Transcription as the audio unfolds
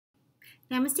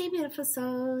Namaste, beautiful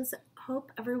souls.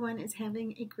 Hope everyone is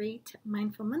having a great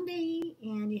Mindful Monday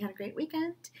and you had a great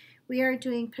weekend. We are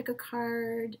doing pick a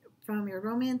card from your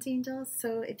romance angels.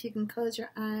 So if you can close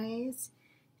your eyes,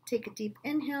 take a deep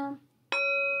inhale,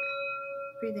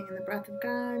 breathing in the breath of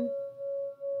God,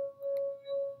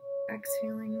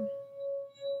 exhaling,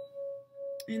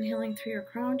 inhaling through your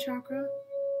crown chakra,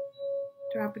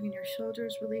 dropping in your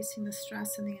shoulders, releasing the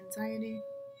stress and the anxiety.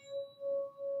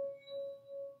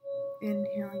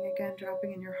 Inhaling again,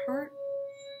 dropping in your heart.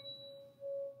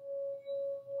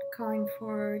 Calling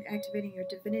forward, activating your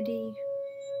divinity,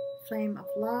 flame of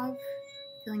love,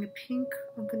 feeling a pink,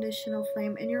 unconditional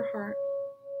flame in your heart,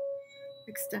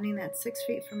 extending that 6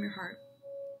 feet from your heart.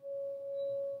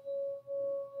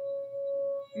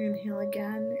 Inhale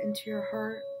again into your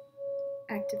heart,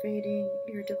 activating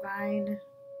your divine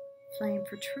flame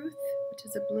for truth, which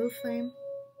is a blue flame,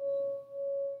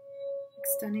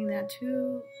 extending that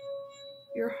to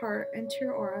your heart into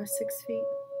your aura, 6 feet.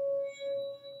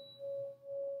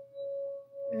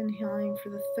 Inhaling for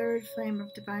the third flame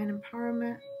of divine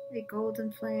empowerment, a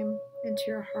golden flame into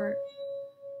your heart.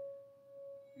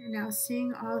 You're now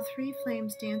seeing all 3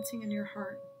 flames dancing in your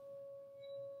heart.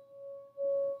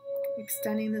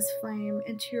 Extending this flame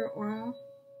into your aura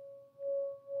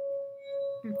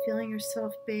and feeling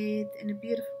yourself bathed in a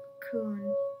beautiful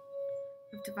cocoon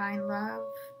of divine love,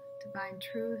 divine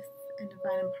truth, and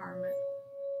divine empowerment.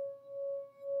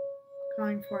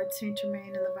 Calling forward Saint Germain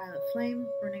in the violet flame,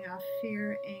 burning off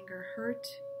fear, anger, hurt,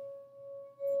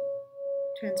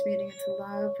 transmuting into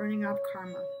love, burning off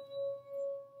karma.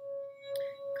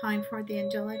 Calling forward the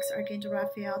angelics, Archangel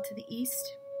Raphael to the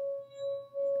east,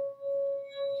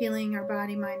 healing our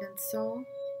body, mind, and soul.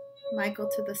 Michael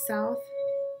to the south,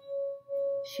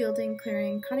 shielding,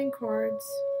 clearing, cutting cords.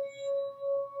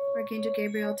 Archangel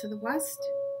Gabriel to the west,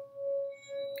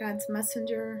 God's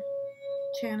messenger,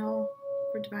 channel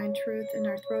for divine truth in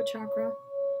our throat chakra.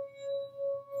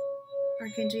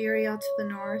 Archangel Uriel to the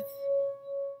north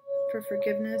for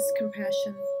forgiveness,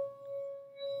 compassion,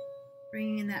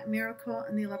 bringing in that miracle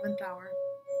in the 11th hour.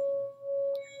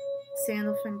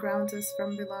 Sandalphon grounds us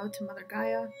from below to Mother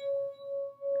Gaia.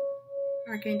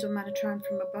 Archangel Metatron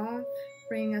from above,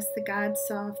 bringing us the God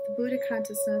Self, the Buddha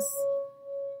consciousness,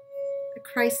 the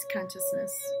Christ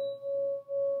consciousness.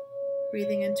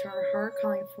 Breathing into our heart,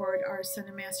 calling forward our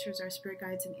Ascended Masters, our Spirit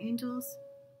Guides, and Angels.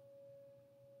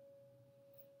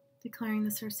 Declaring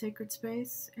this our sacred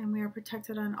space, and we are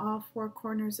protected on all 4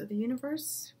 corners of the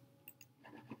universe.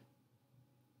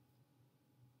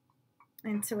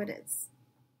 And so it is.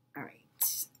 All right.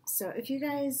 So if you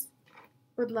guys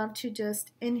would love to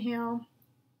just inhale,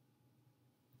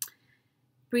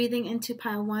 breathing into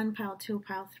pile 1, pile 2,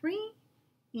 pile 3.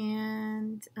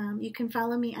 And you can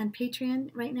follow me on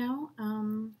Patreon right now.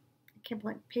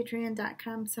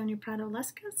 Patreon.com Sonia Prado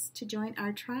Lescas to join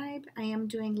our tribe. I am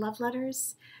doing love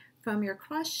letters from your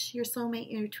crush, your soulmate,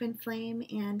 your twin flame,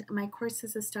 and my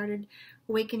courses have started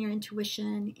Awaken Your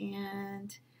Intuition,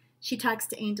 and she talks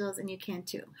to angels, and you can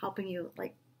too, helping you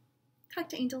like talk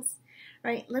to angels.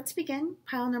 All right, let's begin.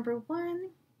 Pile number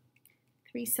 1,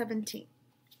 317.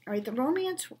 All right, the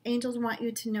romance angels want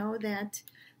you to know that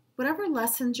whatever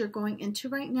lessons you're going into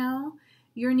right now,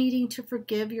 you're needing to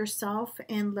forgive yourself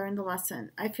and learn the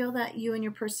lesson. I feel that you and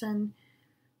your person,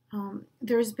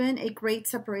 there's been a great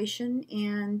separation,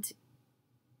 and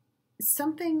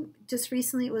something just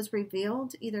recently was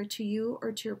revealed either to you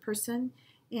or to your person,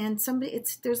 and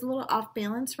there's a little off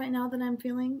balance right now that I'm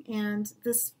feeling, and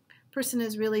this person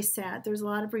is really sad. There's a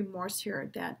lot of remorse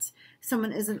here that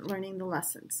someone isn't learning the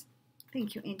lessons.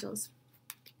 Thank you, angels.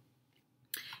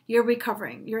 You're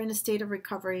recovering. You're in a state of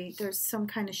recovery. There's some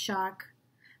kind of shock.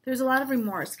 There's a lot of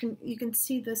remorse. You can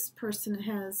see this person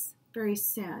has very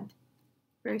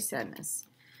sadness.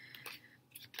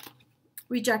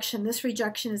 Rejection. This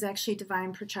rejection is actually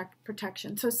divine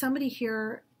protection. So somebody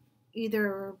here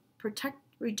either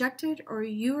rejected, or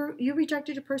you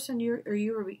rejected a person,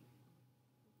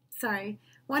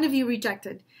 one of you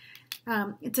rejected.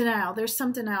 Denial. There's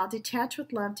some denial. Detach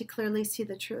with love to clearly see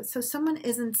the truth. So someone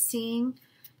isn't seeing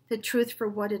the truth for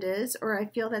what it is, or I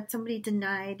feel that somebody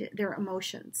denied their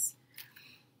emotions.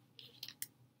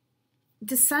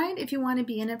 Decide if you want to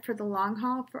be in it for the long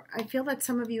haul. I feel that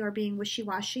some of you are being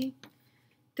wishy-washy.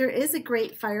 There is a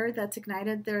great fire that's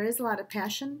ignited. There is a lot of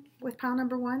passion with pile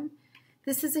number 1.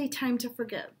 This is a time to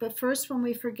forgive. But first, when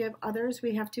we forgive others,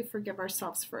 we have to forgive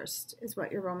ourselves first, is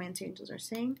what your romance angels are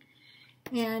saying.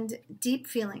 And deep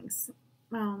feelings.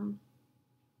 Oh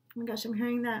my gosh, I'm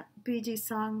hearing that Bee Gees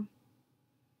song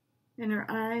in her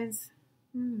eyes,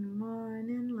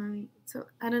 morning light. So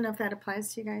I don't know if that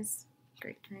applies to you guys.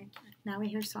 Great. Right. Now we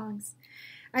hear songs.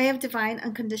 I have divine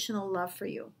unconditional love for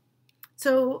you.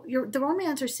 So the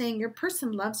romance are saying your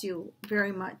person loves you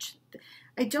very much.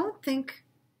 I don't think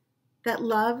that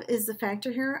love is the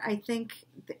factor here. I think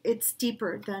it's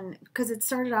deeper than, because it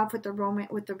started off with the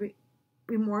romance, with the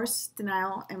remorse,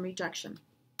 denial, and rejection.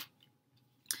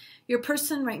 Your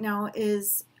person right now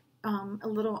is a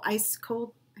little ice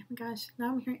cold. Oh my gosh,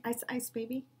 now I'm hearing ice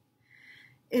baby.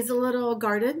 Is a little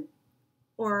guarded,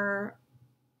 or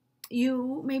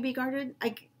you may be guarded.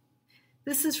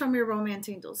 This is from your romance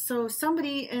angels. So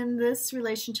somebody in this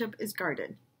relationship is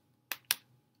guarded.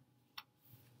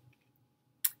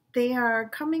 They are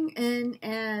coming in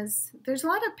as, there's a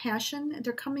lot of passion.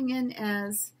 They're coming in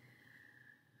as,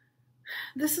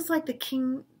 this is like the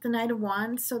king, the Knight of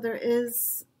Wands. So there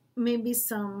is maybe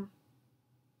some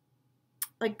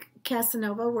like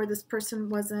Casanova, where this person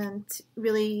wasn't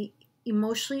really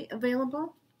emotionally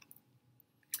available.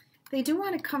 They do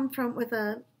want to come from with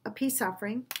a peace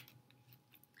offering.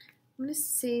 I'm going to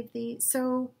save the,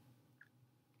 so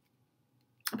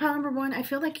pile number 1, I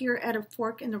feel like you're at a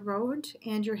fork in the road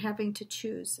and you're having to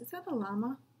choose. Is that a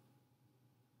llama?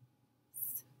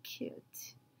 So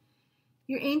cute.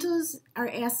 Your angels are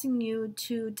asking you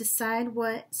to decide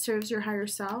what serves your higher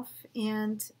self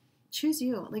and choose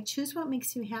you. Like, choose what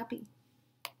makes you happy.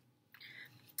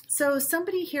 So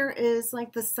somebody here is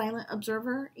like the silent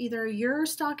observer. Either you're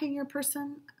stalking your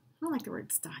person. I don't like the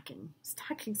word stalking.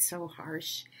 Stalking's so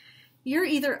harsh. You're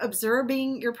either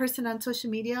observing your person on social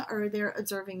media or they're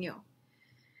observing you.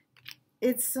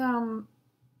 It's it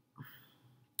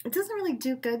doesn't really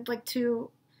do good. Like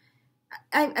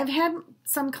I've had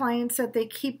some clients that they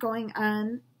keep going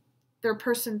on their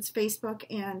person's Facebook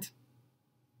and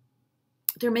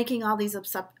they're making all these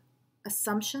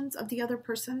assumptions of the other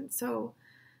person. So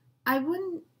I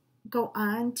wouldn't go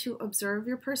on to observe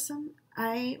your person.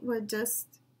 I would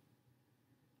just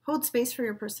hold space for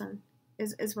your person.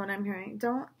 Is what I'm hearing.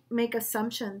 Don't make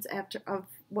assumptions of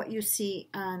what you see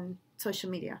on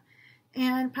social media.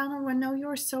 And pile number 1, no, you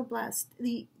are so blessed.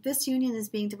 This union is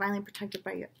being divinely protected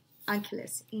by your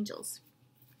Angeles, angels.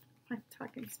 I'm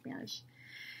talking Spanish.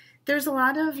 There's a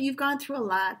lot of, you've gone through a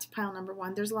lot, pile number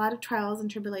 1. There's a lot of trials and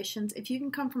tribulations. If you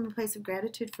can come from a place of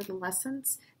gratitude for the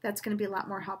lessons, that's going to be a lot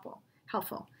more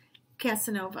helpful.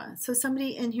 Casanova. So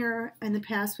somebody in here in the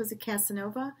past was a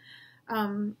Casanova.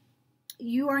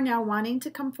 You are now wanting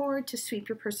to come forward to sweep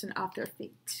your person off their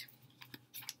feet.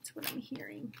 That's what I'm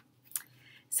hearing.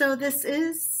 So this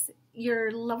is your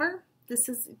lover. This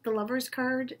is the Lover's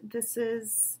card. This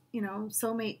is,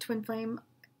 Soulmate, Twin Flame.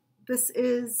 This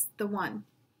is the one.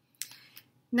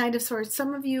 Knight of Swords.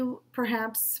 Some of you,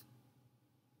 perhaps,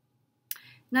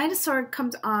 Knight of Swords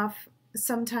comes off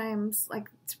sometimes like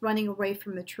it's running away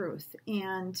from the truth.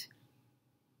 And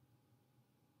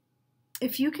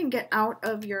if you can get out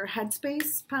of your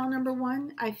headspace, pile number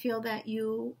 1, I feel that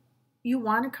you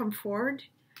want to come forward.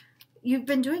 You've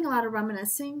been doing a lot of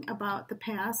reminiscing about the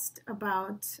past,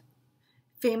 about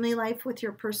family life with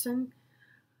your person.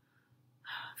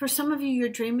 For some of you, you're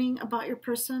dreaming about your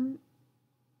person.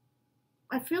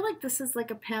 I feel like this is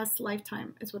like a past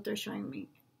lifetime is what they're showing me.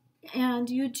 And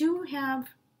you do have,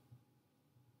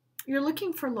 you're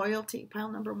looking for loyalty,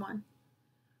 pile number 1.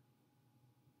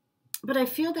 But I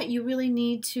feel that you really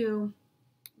need to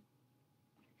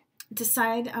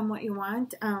decide on what you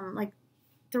want. Like,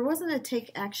 there wasn't a take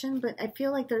action, but I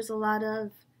feel like there's a lot of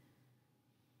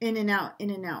in and out, in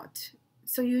and out.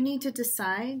 So you need to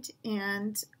decide,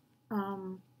 and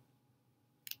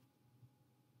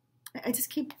I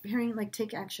just keep hearing, like,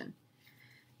 take action.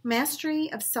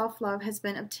 Mastery of self-love has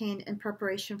been obtained in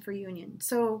preparation for union.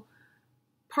 So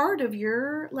part of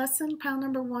your lesson, pile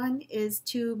number 1, is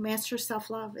to master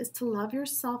self-love, is to love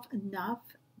yourself enough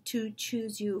to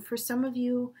choose you. For some of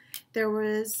you, there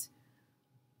was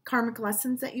karmic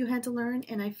lessons that you had to learn,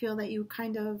 and I feel that you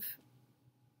kind of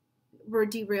were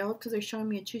derailed because they're showing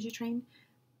me a choose-you train.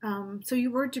 So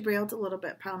you were derailed a little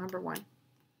bit, pile number 1.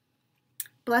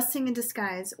 Blessing in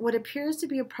disguise. What appears to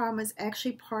be a problem is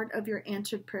actually part of your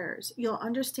answered prayers. You'll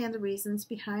understand the reasons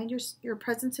behind your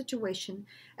present situation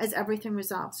as everything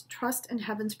resolves. Trust in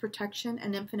heaven's protection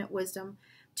and infinite wisdom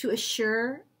to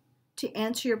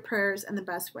answer your prayers in the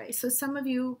best way. So some of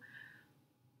you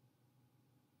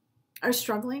are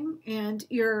struggling and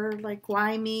you're like,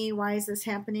 why me? Why is this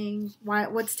happening?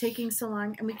 What's taking so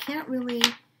long? And we can't really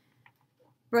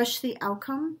rush the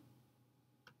outcome,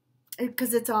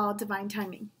 because it's all divine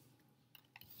timing.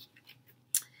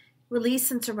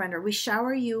 Release and surrender. We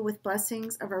shower you with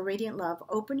blessings of our radiant love.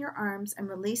 Open your arms and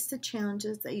release the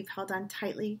challenges that you've held on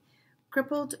tightly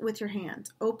crippled with your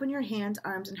hand. Open your hand,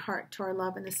 arms, and heart to our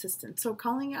love and assistance. So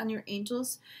calling on your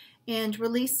angels and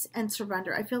release and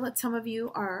surrender. I feel that some of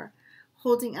you are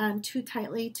holding on too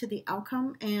tightly to the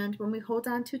outcome, and when we hold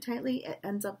on too tightly, it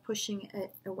ends up pushing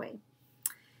it away.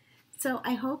 So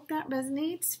I hope that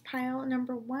resonates. Pile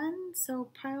number 1. So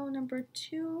pile number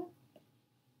 2.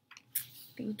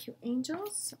 Thank you,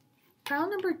 angels. Pile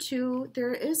number 2,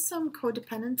 there is some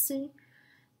codependency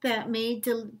that may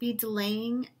be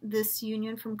delaying this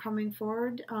union from coming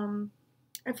forward.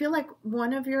 I feel like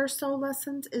one of your soul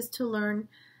lessons is to learn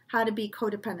how to be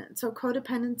codependent. So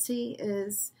codependency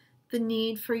is the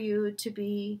need for you to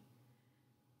be,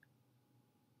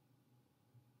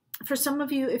 for some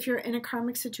of you, if you're in a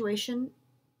karmic situation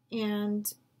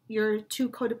and you're too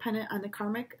codependent on the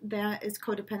karmic, that is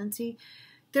codependency.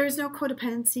 There is no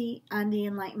codependency on the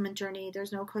enlightenment journey.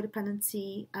 There's no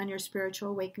codependency on your spiritual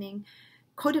awakening.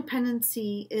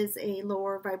 Codependency is a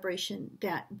lower vibration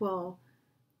that will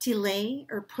delay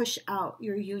or push out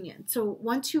your union. So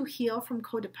once you heal from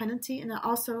codependency, and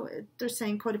also they're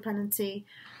saying codependency,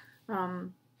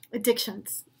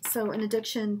 addictions. So an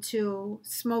addiction to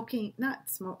smoking,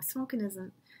 smoking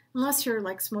isn't, unless you're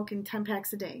like smoking 10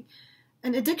 packs a day.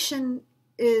 An addiction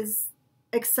is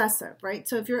excessive, right?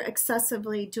 So if you're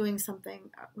excessively doing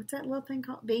something, what's that little thing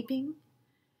called? Vaping,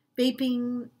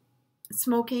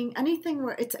 smoking, anything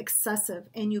where it's excessive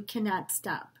and you cannot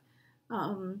stop.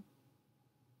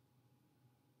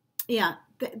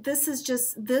 This is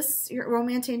just, this, your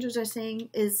romance angels are saying,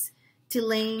 is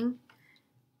delaying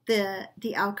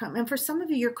the outcome. And for some of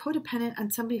you, you're codependent on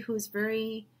somebody who's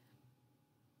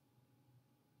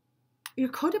you're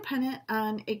codependent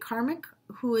on a karmic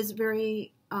who is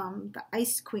very, the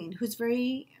ice queen, who's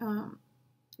very,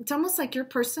 it's almost like your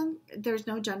person, there's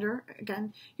no gender,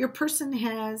 again, your person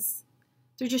has,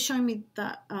 they're just showing me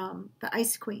the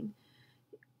ice queen.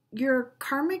 Your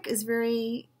karmic is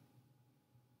very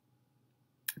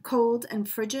cold and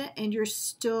frigid, and you're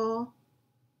still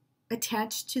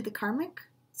attached to the karmic.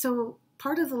 So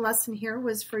part of the lesson here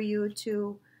was for you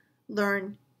to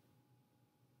learn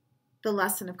the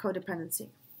lesson of codependency.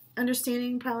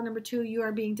 Understanding pile number 2, you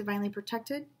are being divinely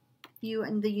protected, you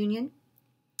and the union,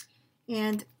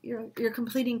 and you're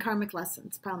completing karmic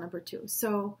lessons, pile number 2.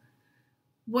 So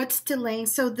what's delaying?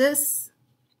 So the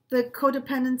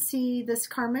codependency, this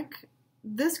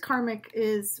karmic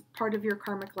is part of your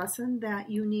karmic lesson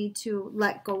that you need to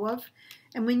let go of.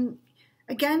 And when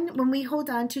we hold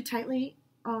on too tightly,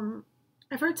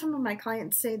 I've heard some of my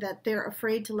clients say that they're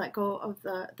afraid to let go of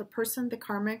the person, the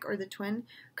karmic or the twin,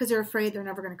 because they're afraid they're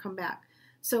never going to come back.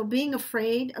 So being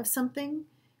afraid of something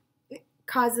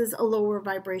causes a lower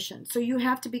vibration. So you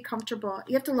have to be comfortable.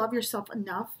 You have to love yourself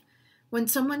enough. When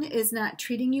someone is not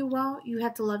treating you well, you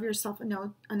have to love yourself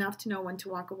enough to know when to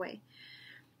walk away.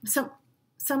 So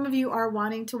some of you are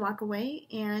wanting to walk away,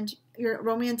 and your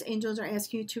romance angels are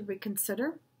asking you to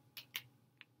reconsider.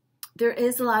 There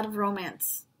is a lot of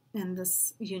romance in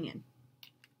this union.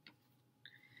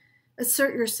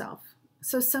 Assert yourself.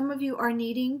 So some of you are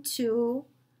needing to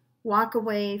walk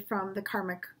away from the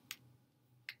karmic.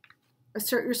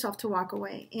 Assert yourself to walk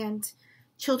away. And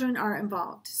children are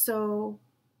involved. So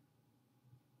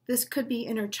this could be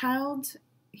inner child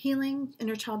healing,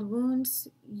 inner child wounds.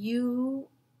 You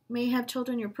may have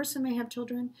children. Your person may have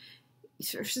children.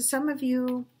 For some of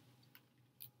you,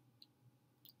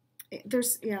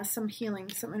 there's some healing,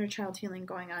 some inner child healing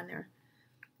going on there.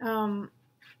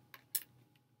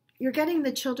 You're getting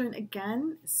the children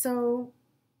again. So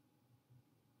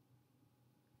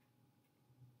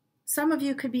some of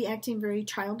you could be acting very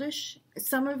childish.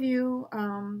 Some of you,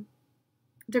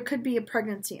 there could be a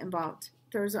pregnancy involved.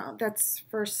 That's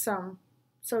for some.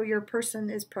 So your person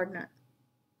is pregnant.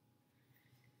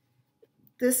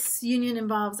 This union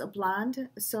involves a blonde,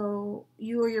 so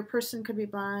you or your person could be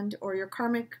blonde, or your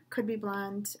karmic could be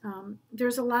blonde.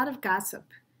 There's a lot of gossip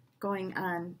going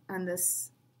on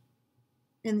this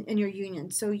in your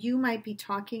union. So you might be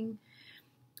talking,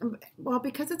 well,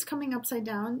 because it's coming upside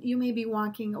down, you may be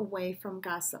walking away from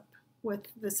gossip with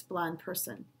this blonde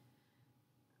person.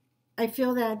 I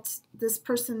feel that this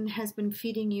person has been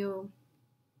feeding you.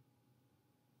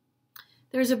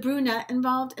 There's a brunette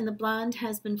involved, and the blonde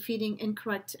has been feeding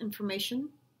incorrect information.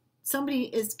 Somebody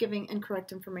is giving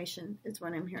incorrect information, is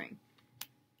what I'm hearing.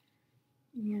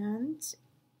 And so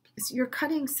you're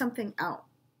cutting something out.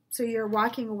 So you're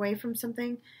walking away from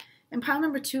something. And pile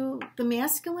number 2, the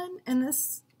masculine in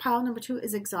this pile number 2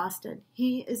 is exhausted.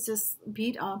 He is just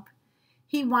beat up.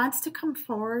 He wants to come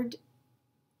forward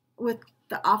with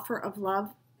the offer of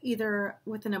love, either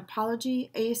with an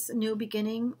apology, a new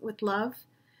beginning with love.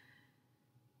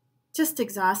 just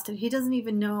exhausted. He doesn't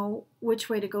even know which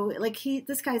way to go. Like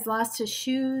this guy's lost his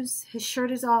shoes. His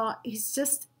shirt is all, he's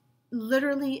just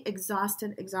literally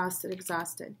exhausted.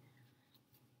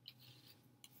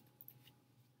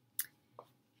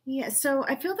 Yeah, so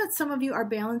I feel that some of you are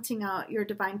balancing out your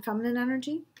divine feminine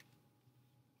energy.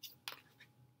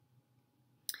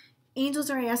 Angels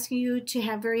are asking you to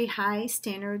have very high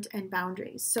standards and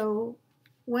boundaries. So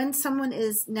when someone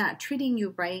is not treating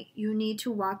you right, you need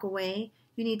to walk away.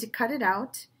 You need to cut it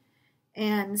out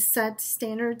and set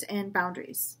standards and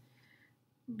boundaries.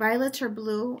 Violet or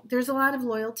blue, there's a lot of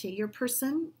loyalty. Your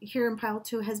person here in pile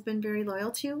 2 has been very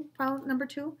loyal to you, pile number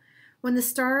 2. When the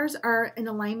stars are in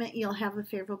alignment, you'll have a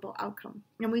favorable outcome.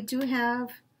 And we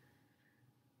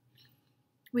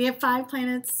have 5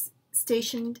 planets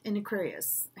stationed in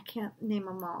Aquarius. I can't name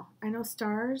them all. I know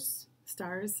stars,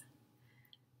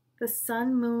 the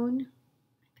sun, moon,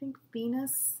 I think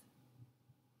Venus.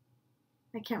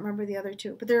 I can't remember the other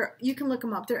 2, but you can look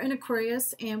them up. They're in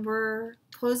Aquarius, and we're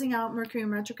closing out Mercury in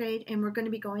retrograde, and we're going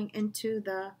to be going into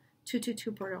the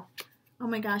 222 portal. Oh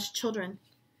my gosh, children.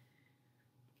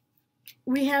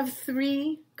 We have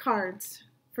 3 cards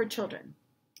for children.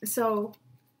 So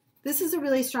this is a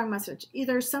really strong message.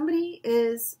 Either somebody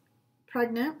is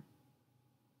pregnant,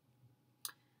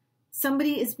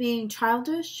 somebody is being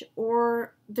childish,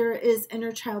 or there is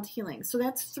inner child healing. So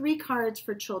that's 3 cards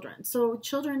for children. So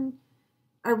children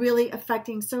are really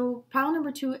affecting. So pile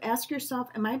number 2, ask yourself,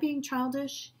 am I being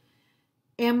childish?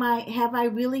 Have I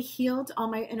really healed all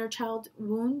my inner child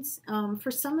wounds?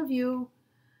 For some of you,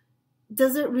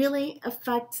 does it really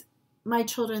affect my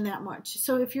children that much?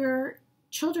 So if your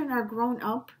children are grown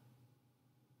up,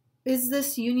 is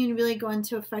this union really going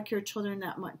to affect your children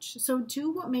that much? So do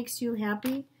what makes you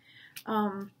happy.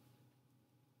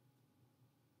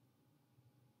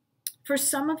 For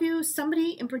some of you,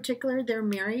 somebody in particular, they're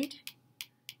married.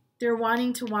 They're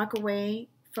wanting to walk away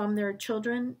from their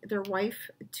children, their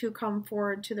wife, to come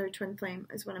forward to their twin flame,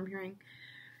 is what I'm hearing.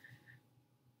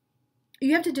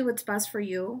 You have to do what's best for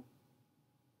you.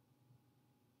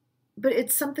 But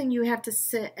it's something you have to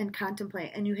sit and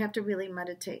contemplate, and you have to really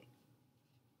meditate,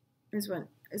 is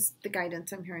the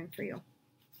guidance I'm hearing for you.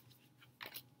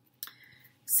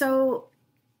 So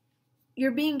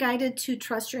you're being guided to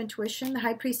trust your intuition. The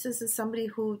High Priestess is somebody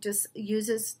who just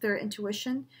uses their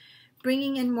intuition,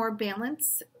 bringing in more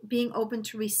balance, being open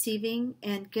to receiving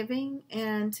and giving,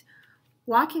 and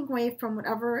walking away from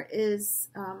whatever is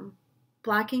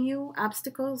blocking you,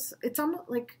 obstacles. It's almost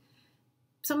like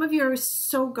some of you are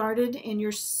so guarded and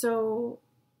you're so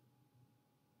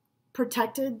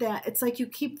protected that it's like you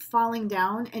keep falling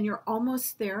down and you're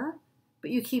almost there, but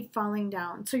you keep falling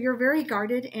down. So you're very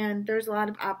guarded and there's a lot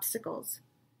of obstacles.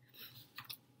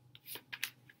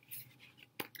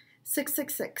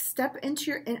 666, step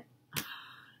into your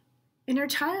inner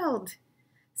child.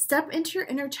 Step into your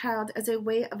inner child as a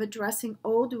way of addressing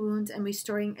old wounds and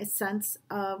restoring a sense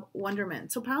of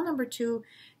wonderment. So pile number 2,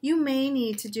 you may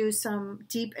need to do some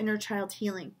deep inner child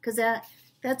healing, because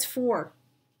that's 4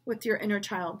 with your inner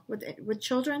child. With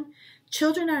children,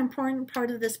 children are an important part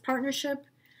of this partnership.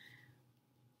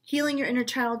 Healing your inner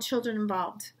child, children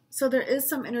involved. So there is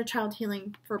some inner child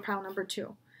healing for pile number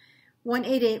 2.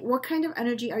 188, what kind of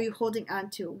energy are you holding on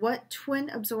to? What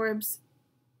twin absorbs?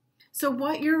 So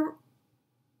what you're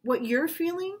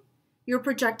feeling, you're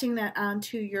projecting that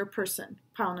onto your person,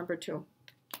 pile number 2.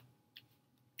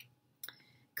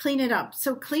 Clean it up.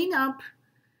 So clean up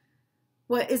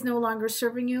what is no longer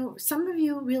serving you. Some of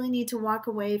you really need to walk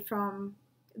away from,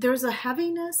 there's a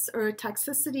heaviness or a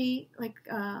toxicity, like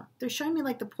they're showing me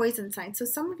like the poison sign. So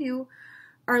some of you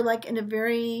are like in a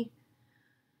very,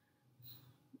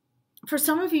 for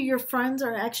some of you, your friends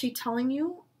are actually telling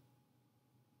you,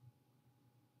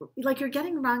 like you're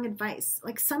getting wrong advice.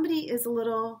 Like somebody is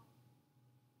one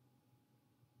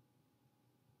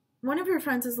of your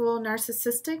friends is a little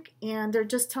narcissistic and they're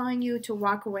just telling you to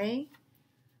walk away.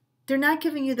 They're not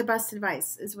giving you the best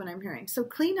advice, is what I'm hearing. So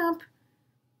clean up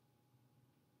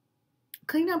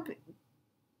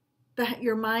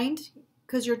your mind,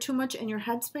 because you're too much in your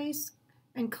headspace,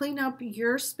 and clean up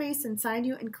your space inside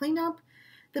you, and clean up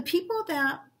the people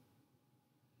that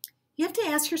you have to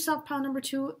ask yourself, pile number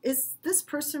 2, is this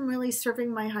person really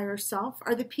serving my higher self?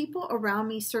 Are the people around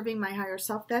me serving my higher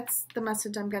self? That's the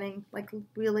message I'm getting, like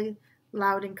really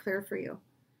loud and clear for you.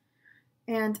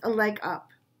 And a leg up.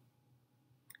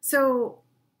 So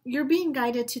you're being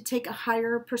guided to take a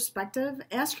higher perspective.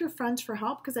 Ask your friends for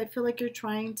help, because I feel like you're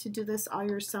trying to do this all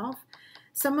yourself.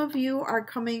 Some of you are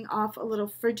coming off a little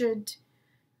frigid,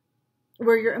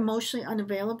 where you're emotionally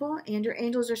unavailable, and your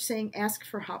angels are saying ask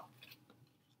for help.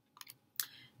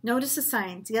 Notice the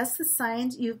signs. Yes, the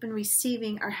signs you've been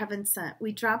receiving are heaven sent.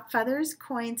 We drop feathers,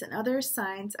 coins, and other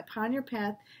signs upon your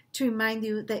path to remind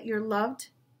you that you're loved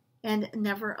and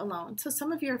never alone. So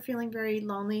some of you are feeling very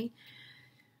lonely.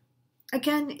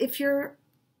 Again, if you're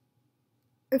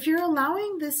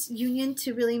allowing this union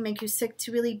to really make you sick,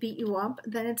 to really beat you up,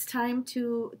 then it's time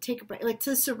to take a break, like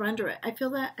to surrender it. I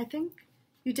think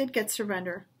you did get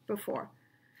surrender before.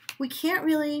 We can't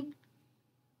really,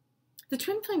 the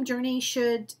twin flame journey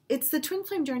the twin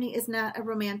flame journey is not a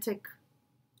romantic,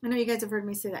 I know you guys have heard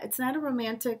me say that. It's not a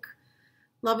romantic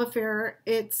love affair.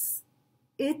 It's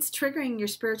triggering your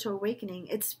spiritual awakening.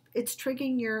 It's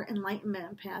triggering your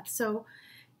enlightenment path. So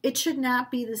it should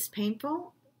not be this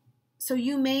painful. So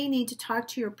you may need to talk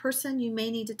to your person. You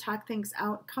may need to talk things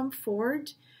out. Come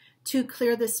forward to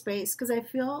clear this space, because I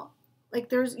feel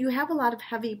like you have a lot of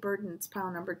heavy burdens, pile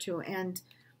number 2, and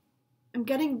I'm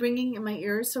getting ringing in my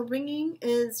ears. So ringing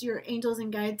is your angels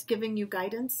and guides giving you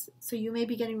guidance. So you may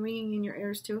be getting ringing in your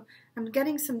ears too. I'm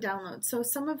getting some downloads. So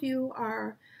some of you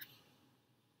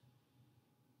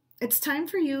it's time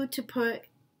for you to put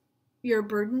your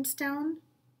burdens down.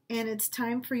 And it's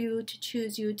time for you to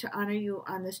choose you, to honor you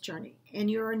on this journey.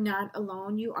 And you're not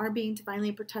alone. You are being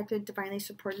divinely protected, divinely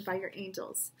supported by your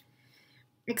angels.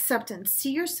 Acceptance.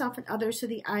 See yourself and others through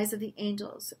the eyes of the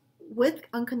angels with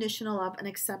unconditional love and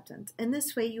acceptance. In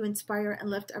this way, you inspire and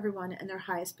lift everyone in their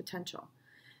highest potential.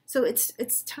 So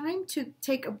it's time to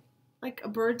take a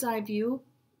bird's eye view.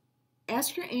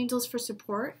 Ask your angels for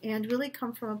support and really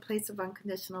come from a place of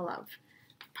unconditional love.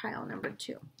 Pile number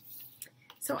 2.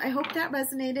 So I hope that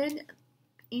resonated.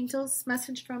 Angels,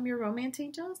 message from your romance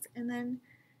angels. And then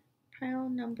pile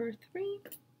number 3.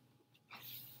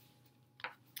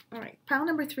 All right, pile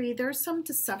number 3, there's some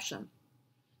deception.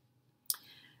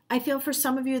 I feel for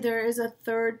some of you there is a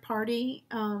third party.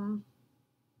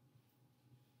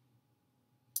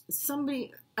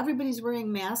 Everybody's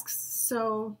wearing masks.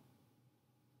 So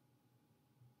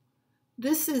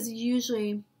this is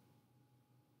usually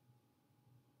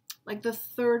like the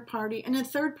third party, and a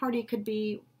third party could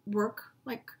be work,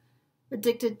 like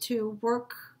addicted to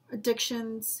work,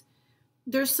 addictions.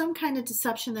 There's some kind of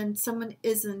deception that someone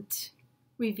isn't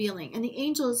revealing, and the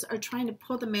angels are trying to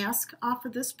pull the mask off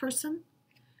of this person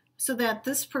so that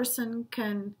this person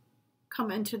can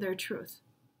come into their truth.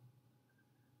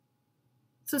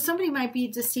 So somebody might be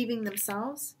deceiving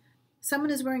themselves.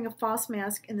 Someone is wearing a false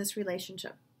mask in this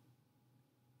relationship.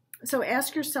 So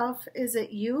ask yourself, is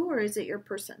it you or is it your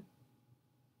person?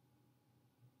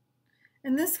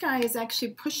 And this guy is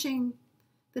actually pushing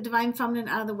the divine feminine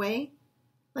out of the way.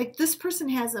 Like this person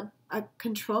has a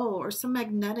control or some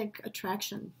magnetic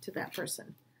attraction to that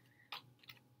person.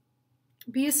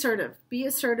 Be assertive. Be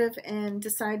assertive and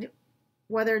decide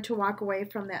whether to walk away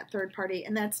from that third party.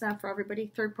 And that's not for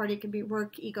everybody. Third party can be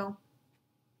work, ego.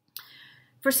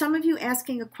 For some of you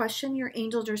asking a question, your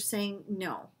angels are saying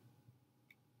no.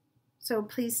 So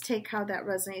please take how that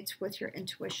resonates with your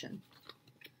intuition.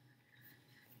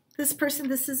 This person,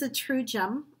 this is a true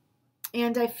gem.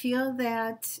 And I feel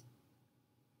that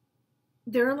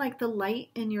they're like the light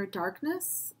in your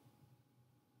darkness.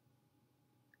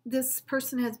 This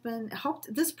person has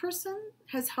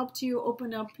helped you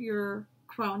open up your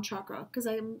crown chakra, because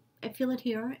I feel it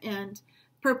here, and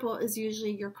purple is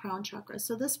usually your crown chakra.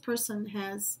 So this person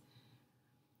has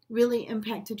really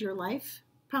impacted your life,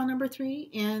 pile number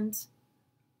 3, and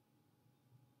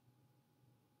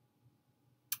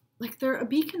like they're a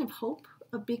beacon of hope,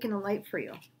 a beacon of light for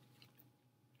you.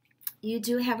 You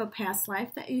do have a past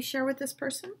life that you share with this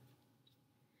person.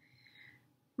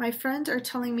 My friends are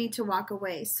telling me to walk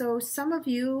away. So some of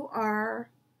you are,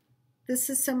 this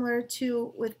is similar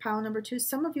to with pile number 2,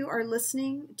 some of you are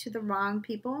listening to the wrong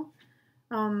people.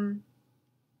 I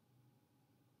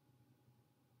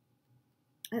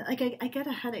get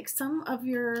a headache. Some of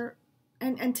your,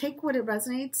 and take what it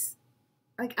resonates.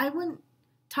 Like I wouldn't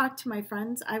talk to my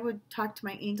friends. I would talk to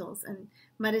my angels and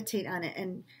meditate on it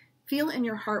and feel in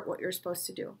your heart what you're supposed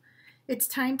to do. It's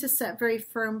time to set very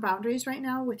firm boundaries right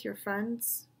now with your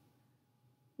friends,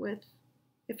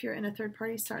 if you're in a third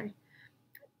party, sorry.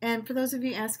 And for those of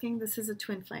you asking, this is a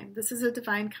twin flame. This is a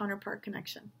divine counterpart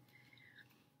connection.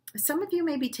 Some of you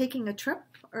may be taking a trip,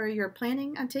 or you're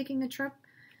planning on taking a trip.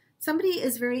 Somebody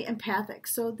is very empathic,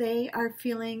 so they are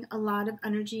feeling a lot of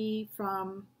energy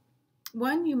from,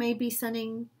 one, you may be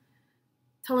sending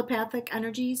telepathic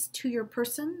energies to your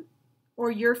person,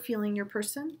 or you're feeling your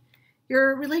person.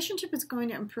 Your relationship is going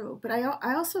to improve, but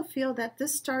I also feel that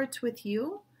this starts with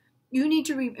you. You need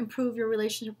to improve your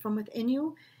relationship from within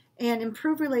you and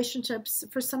improve relationships.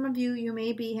 For some of you, you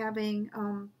may be having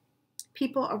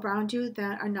people around you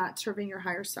that are not serving your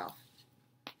higher self.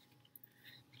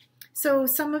 So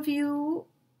some of you,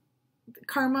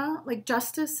 karma, like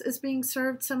justice is being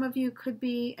served. Some of you could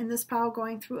be in this pile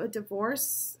going through a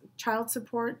divorce, child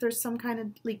support. There's some kind of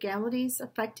legalities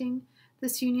affecting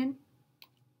this union.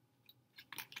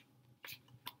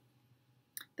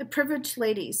 The privileged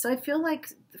lady. So I feel like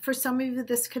for some of you,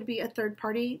 this could be a third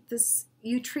party.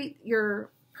 You treat your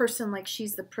person like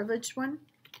she's the privileged one.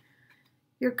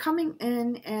 You're coming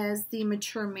in as the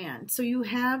mature man. So you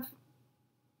have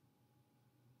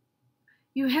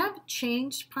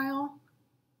changed, pile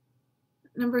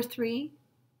number 3.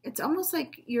 It's almost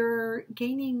like you're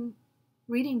gaining,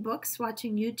 reading books,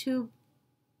 watching YouTube.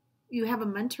 You have a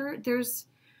mentor.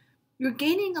 You're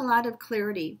gaining a lot of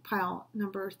clarity, pile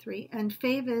number 3. And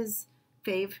 5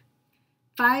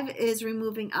 is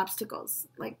removing obstacles,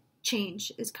 like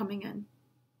change is coming in.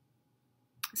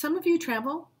 Some of you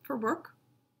travel for work.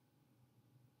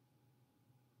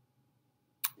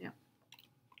 Yeah.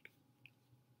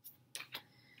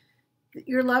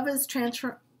 Your love is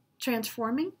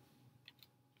transforming.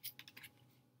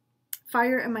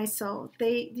 Fire in my soul.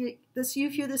 You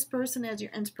view this person as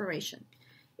your inspiration.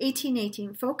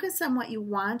 1818. Focus on what you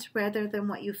want rather than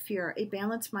what you fear. A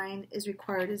balanced mind is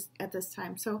required at this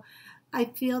time. So I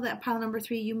feel that pile number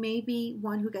 3, you may be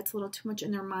one who gets a little too much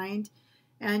in their mind,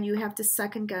 and you have to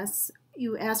second guess.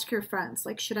 You ask your friends,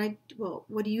 like, should I? Well,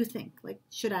 what do you think? Like,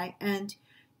 should I? And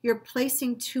you're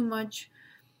placing too much.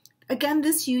 Again,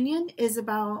 this union is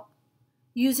about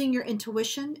using your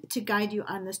intuition to guide you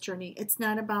on this journey. It's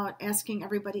not about asking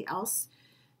everybody else.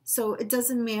 So it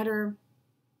doesn't matter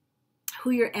who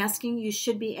you're asking. You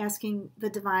should be asking the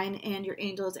divine and your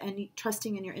angels and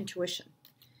trusting in your intuition.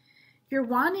 You're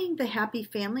wanting the happy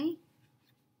family,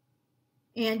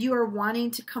 and you are wanting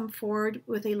to come forward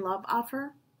with a love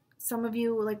offer. Some of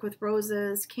you, like with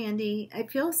roses, candy. I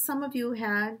feel some of you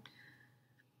had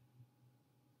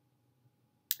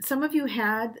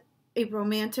a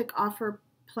romantic offer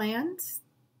planned,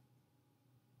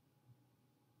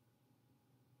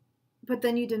 but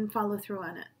then you didn't follow through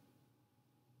on it.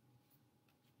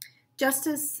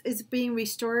 Justice is being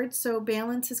restored, so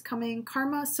balance is coming.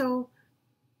 Karma, so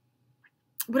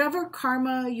whatever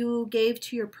karma you gave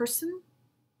to your person,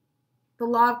 the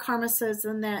law of karma says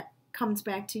then that comes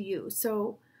back to you.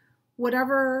 So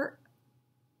whatever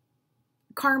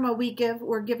karma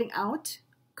we're giving out,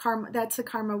 karma, that's the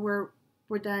karma we're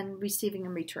then receiving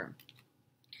in return.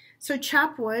 So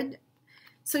chop wood.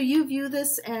 So you view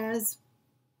this as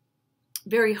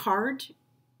very hard.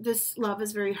 This love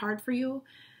is very hard for you.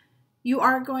 You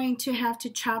are going to have to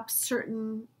chop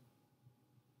certain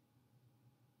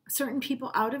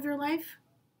people out of your life.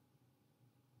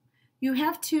 You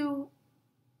have to,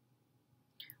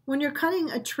 when you're cutting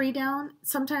a tree down,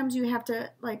 sometimes you have to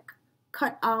like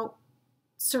cut out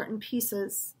certain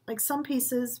pieces. Like some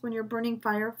pieces, when you're burning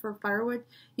fire for firewood,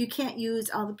 you can't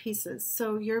use all the pieces.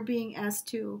 So you're being asked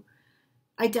to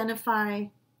identify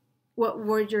what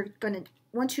wood you're going to,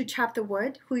 once you chop the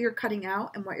wood, who you're cutting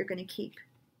out and what you're going to keep.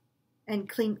 And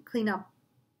clean up.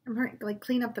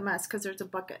 Clean up the mess because there's a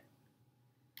bucket.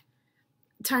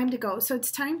 Time to go. So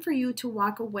it's time for you to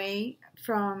walk away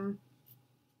from,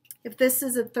 if this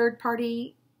is a third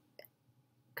party,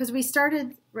 because we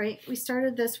started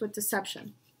this with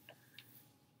deception.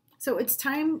 So it's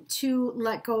time to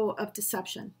let go of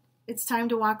deception. It's time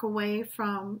to walk away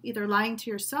from either lying to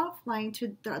yourself, lying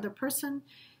to the other person.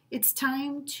 It's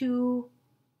time to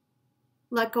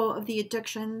let go of the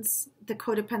addictions, the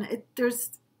codependent.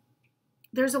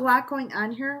 There's a lot going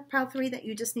on here, pile 3, that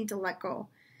you just need to let go.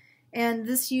 And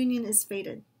this union is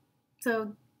fated.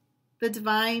 So the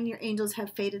divine, your angels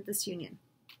have fated this union.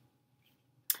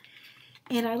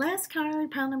 And our last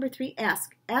card, pile number 3,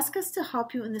 ask. Ask us to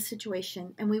help you in this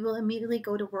situation, and we will immediately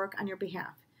go to work on your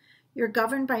behalf. You're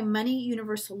governed by many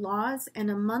universal laws,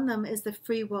 and among them is the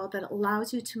free will that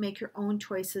allows you to make your own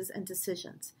choices and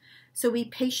decisions. So we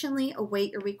patiently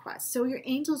await your request. So your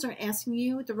angels are asking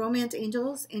you, the romance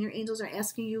angels and your angels are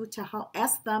asking you to help,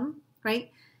 ask them,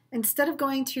 right? Instead of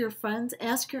going to your friends,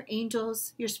 ask your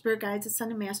angels, your spirit guides,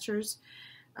 ascended masters.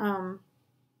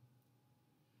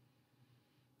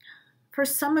 For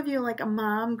some of you, like a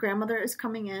mom, grandmother is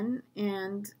coming in,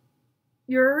 and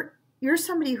you're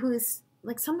somebody who is,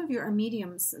 like, some of you are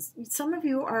mediums. Some of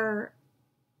you are,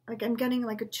 like, I'm getting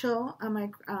like a chill on my,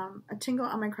 a tingle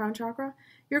on my crown chakra.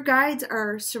 Your guides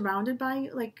are surrounded by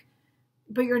you, like,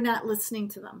 but you're not listening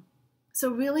to them. So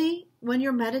really, when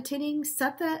you're meditating,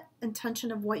 set the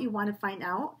intention of what you want to find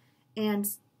out and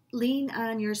lean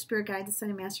on your spirit guides,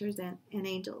 ascended masters, and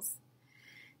angels.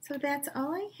 So that's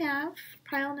all I have,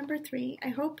 pile number 3. I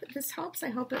hope this helps. I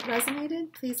hope it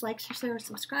resonated. Please like, share,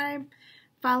 subscribe.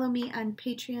 Follow me on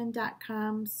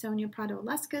patreon.com, Sonia Prado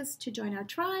Lescas, to join our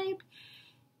tribe.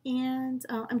 And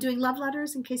I'm doing love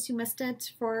letters, in case you missed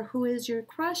it, for who is your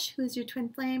crush, who's your twin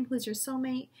flame, who's your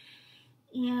soulmate.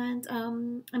 And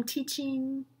I'm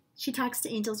teaching She Talks to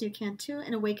Angels, You Can Too,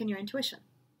 and Awaken Your Intuition.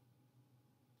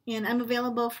 And I'm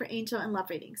available for angel and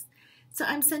love readings. So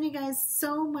I'm sending you guys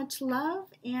so much love,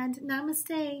 and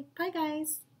namaste. Bye,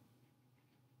 guys.